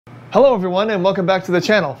Hello everyone and welcome back to the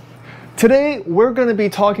channel. Today we're going to be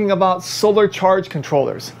talking about solar charge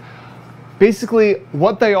controllers. Basically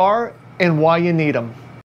what they are and why you need them.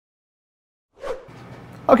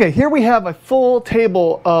 Okay, here we have a full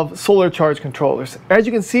table of solar charge controllers. As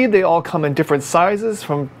you can see, they all come in different sizes,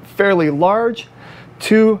 from fairly large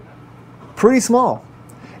to pretty small.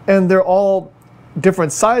 And they're all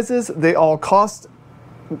different sizes. They all cost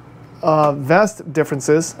vast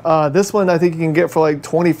differences. This one I think you can get for like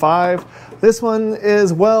 25. This one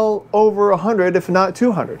is well over 100, if not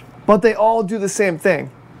 200. But they all do the same thing.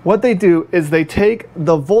 What they do is they take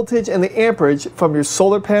the voltage and the amperage from your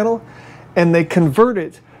solar panel and they convert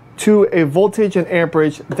it to a voltage and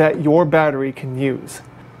amperage that your battery can use.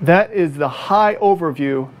 That is the high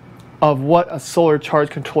overview of what a solar charge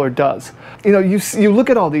controller does. You know, you look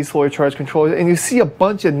at all these solar charge controllers and you see a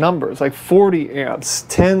bunch of numbers like 40 amps,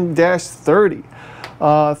 10-30,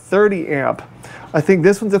 30 amp. I think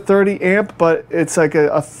this one's a 30 amp, but it's like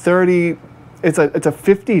a 30, it's a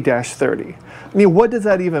 50-30. I mean, what does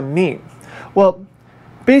that even mean? Well,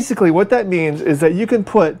 basically what that means is that you can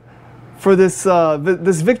put, for this,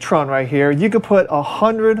 this Victron right here, you can put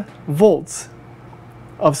 100 volts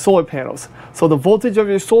of solar panels. So the voltage of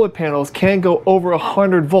your solar panels can go over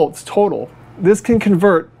 100 volts total. This can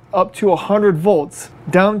convert up to 100 volts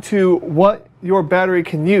down to what your battery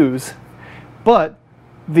can use, but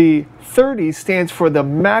the 30 stands for the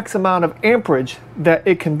max amount of amperage that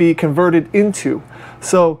it can be converted into.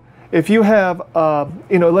 So if you have,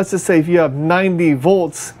 you know, let's just say if you have 90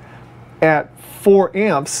 volts at 4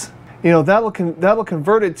 amps, you know, that'll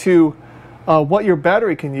convert it to what your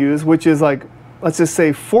battery can use, which is like, let's just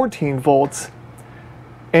say 14 volts,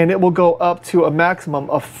 and it will go up to a maximum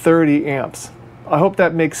of 30 amps. I hope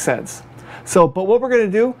that makes sense. So, but what we're going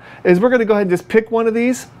to do is we're going to go ahead and just pick one of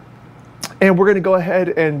these, and we're going to go ahead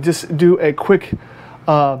and just do a quick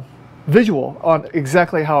visual on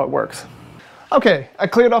exactly how it works. Okay, I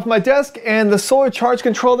cleared off my desk, and the solar charge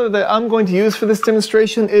controller that I'm going to use for this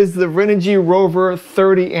demonstration is the Renogy Rover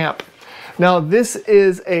 30 amp. Now this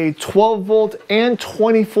is a 12 volt and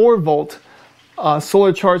 24 volt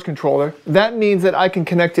solar charge controller. That means that I can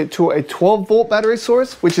connect it to a 12 volt battery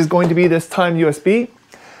source, which is going to be this Timeusb,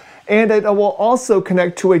 and it will also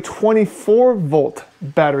connect to a 24 volt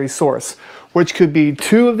battery source, which could be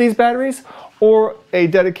 2 of these batteries or a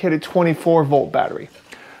dedicated 24 volt battery.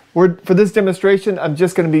 For this demonstration, I'm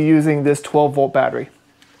just going to be using this 12 volt battery.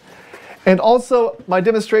 And also my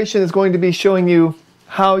demonstration is going to be showing you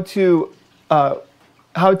how to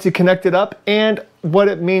connect it up and what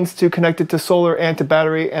it means to connect it to solar and to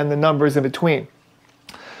battery and the numbers in between.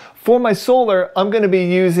 For my solar, I'm going to be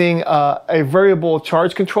using a variable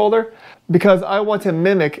charge controller because I want to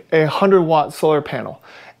mimic a 100 watt solar panel.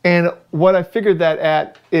 And what I figured that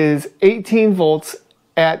at is 18 volts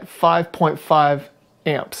at 5.5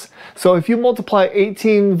 amps. So if you multiply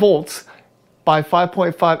 18 volts by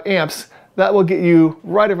 5.5 amps, that will get you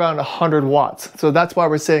right around 100 watts. So that's why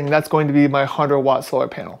we're saying that's going to be my 100 watt solar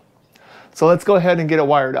panel. So let's go ahead and get it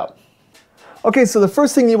wired up. Okay, so the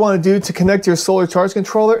first thing you want to do to connect your solar charge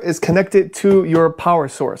controller is connect it to your power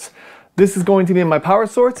source. This is going to be my power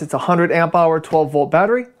source. It's a 100 amp hour 12 volt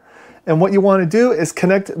battery. And what you want to do is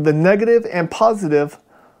connect the negative and positive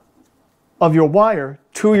of your wire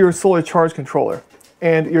to your solar charge controller.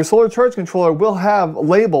 And your solar charge controller will have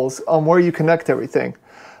labels on where you connect everything.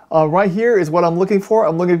 Right here is what I'm looking for.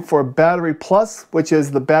 I'm looking for battery plus, which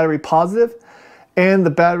is the battery positive, and the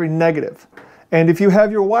battery negative. And if you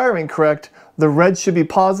have your wiring correct, the red should be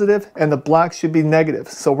positive and the black should be negative.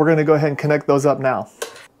 So we're going to go ahead and connect those up now.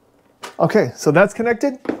 Okay, so that's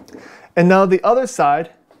connected. And now the other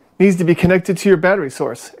side needs to be connected to your battery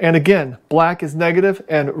source. And again, black is negative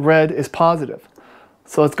and red is positive.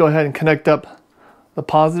 So let's go ahead and connect up the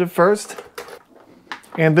positive first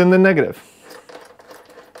and then the negative.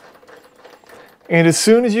 And as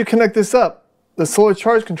soon as you connect this up, the solar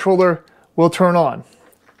charge controller will turn on.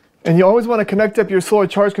 And you always want to connect up your solar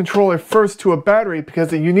charge controller first to a battery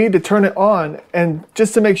because you need to turn it on and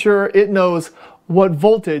just to make sure it knows what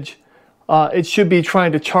voltage it should be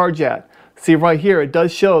trying to charge at. See right here, it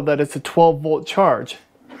does show that it's a 12 volt charge.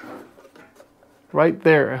 Right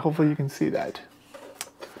there, hopefully you can see that.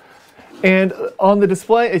 And on the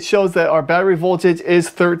display, it shows that our battery voltage is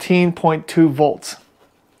 13.2 volts.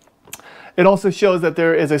 It also shows that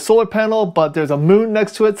there is a solar panel, but there's a moon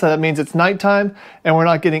next to it, so that means it's nighttime, and we're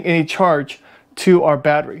not getting any charge to our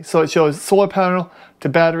battery. So it shows solar panel to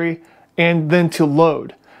battery, and then to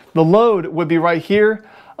load. The load would be right here,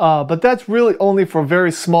 but that's really only for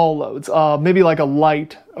very small loads, maybe like a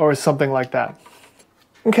light or something like that.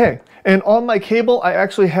 Okay, And on my cable, I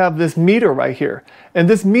actually have this meter right here. And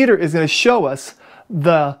this meter is going to show us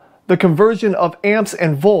the conversion of amps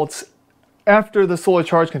and volts after the solar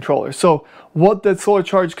charge controller. So what the solar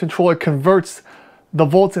charge controller converts the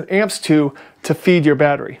volts and amps to feed your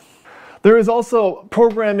battery. There is also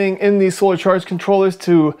programming in these solar charge controllers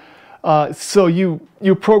to, so you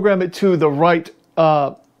program it to the right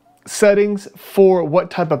settings for what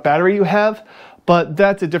type of battery you have, but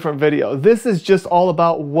that's a different video. This is just all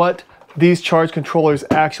about what these charge controllers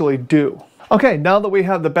actually do. Okay, now that we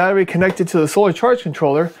have the battery connected to the solar charge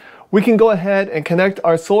controller, we can go ahead and connect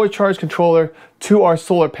our solar charge controller to our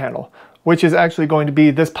solar panel, which is actually going to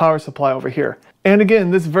be this power supply over here. And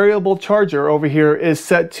again, this variable charger over here is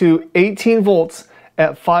set to 18 volts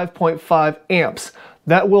at 5.5 amps.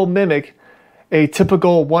 That will mimic a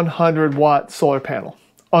typical 100 watt solar panel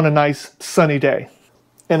on a nice sunny day.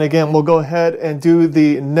 And again, we'll go ahead and do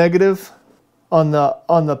the negative on the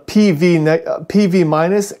PV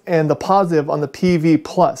minus and the positive on the PV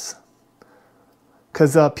plus.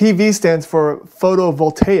 Because PV stands for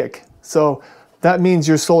photovoltaic, so that means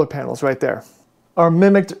your solar panels right there. Our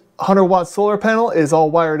mimicked 100 watt solar panel is all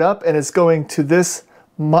wired up and it's going to this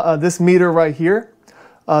meter right here.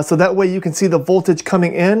 So that way you can see the voltage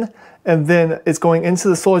coming in, and then it's going into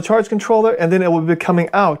the solar charge controller, and then it will be coming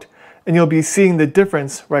out, and you'll be seeing the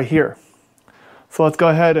difference right here. So let's go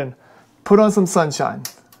ahead and put on some sunshine.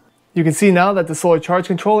 You can see now that the solar charge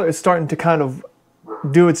controller is starting to kind of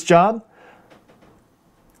do its job.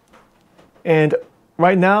 And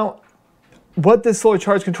right now, what this solar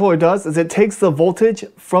charge controller does is it takes the voltage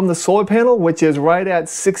from the solar panel, which is right at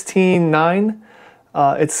 16.9.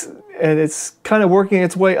 It's kind of working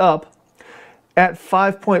its way up at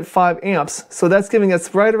 5.5 amps. So that's giving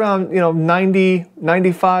us right around 90,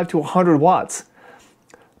 95 to 100 watts.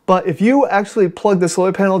 But if you actually plug the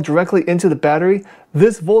solar panel directly into the battery,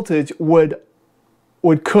 this voltage would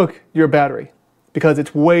cook your battery because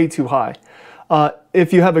it's way too high.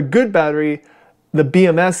 If you have a good battery, the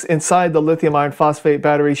BMS inside the lithium iron phosphate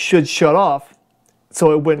battery should shut off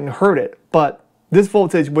so it wouldn't hurt it. But this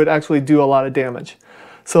voltage would actually do a lot of damage.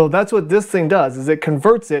 So that's what this thing does, is it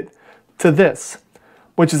converts it to this,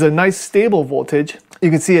 which is a nice stable voltage.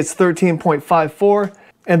 You can see it's 13.54,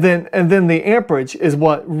 and then the amperage is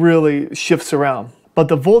what really shifts around. But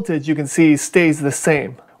the voltage, you can see, stays the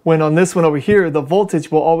same. When on this one over here, the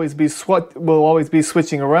voltage will always be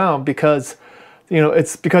switching around because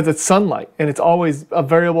it's sunlight, and it's always a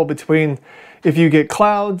variable between if you get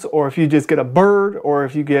clouds or if you just get a bird or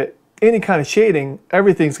if you get any kind of shading,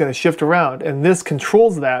 everything's going to shift around, and this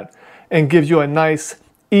controls that and gives you a nice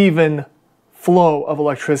even flow of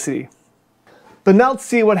electricity. But now let's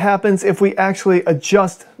see what happens if we actually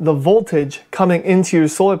adjust the voltage coming into your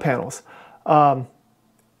solar panels.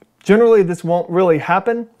 Generally this won't really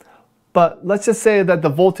happen, but let's just say that the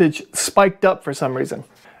voltage spiked up for some reason.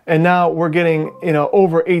 And now we're getting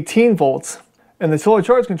over 18 volts, and the solar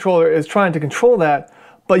charge controller is trying to control that,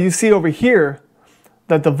 but you see over here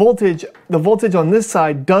that the voltage on this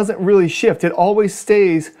side doesn't really shift. It always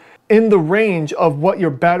stays in the range of what your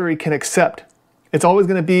battery can accept. It's always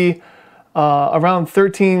going to be around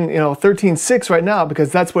 13.6 right now,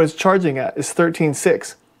 because that's what it's charging at, is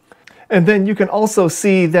 13.6. And then you can also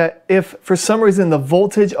see that if for some reason the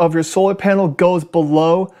voltage of your solar panel goes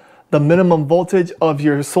below the minimum voltage of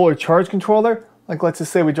your solar charge controller, like let's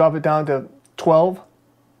just say we drop it down to 12.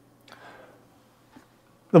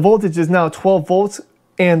 The voltage is now 12 volts,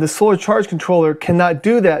 and the solar charge controller cannot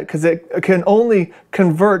do that because it can only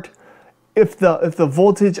convert if the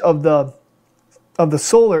voltage of the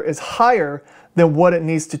solar is higher than what it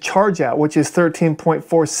needs to charge at, which is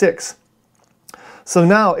 13.46. So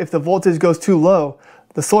now if the voltage goes too low,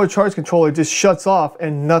 the solar charge controller just shuts off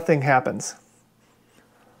and nothing happens.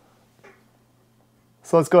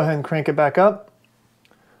 So let's go ahead and crank it back up.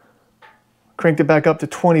 Cranked it back up to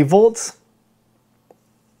 20 volts.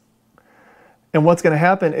 And what's going to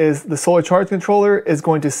happen is the solar charge controller is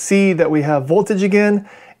going to see that we have voltage again,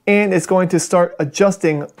 and it's going to start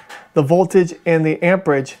adjusting the voltage and the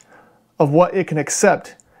amperage of what it can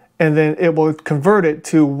accept, and then it will convert it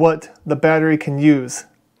to what the battery can use.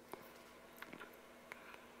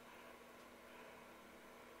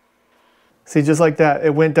 See, just like that,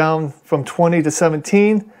 it went down from 20 to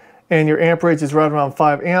 17, and your amperage is right around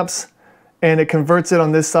 5 amps, and it converts it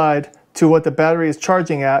on this side to what the battery is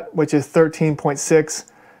charging at, which is 13.6,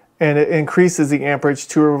 and it increases the amperage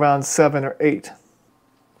to around 7 or 8.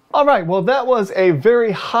 All right, well, that was a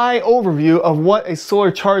very high overview of what a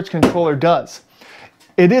solar charge controller does.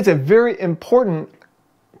 It is a very important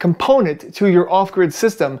component to your off-grid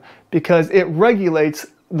system because it regulates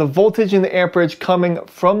the voltage and the amperage coming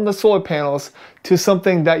from the solar panels to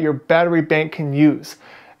something that your battery bank can use.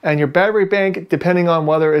 And your battery bank, depending on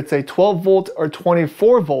whether it's a 12 volt or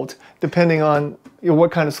 24 volt, depending on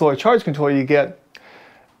what kind of solar charge controller you get,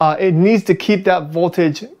 it needs to keep that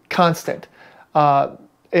voltage constant.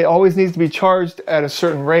 It always needs to be charged at a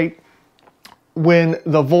certain rate when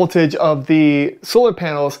the voltage of the solar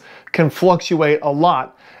panels can fluctuate a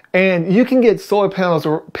lot. And you can get solar panels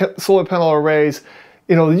or solar panel arrays,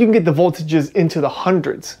 you can get the voltages into the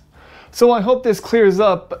hundreds. So I hope this clears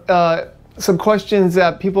up some questions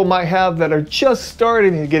that people might have that are just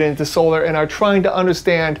starting to get into solar and are trying to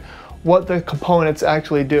understand what the components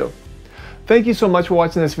actually do. Thank you so much for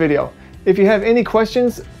watching this video. If you have any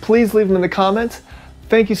questions, please leave them in the comments.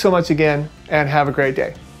 Thank you so much again, and have a great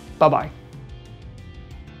day. Bye-bye.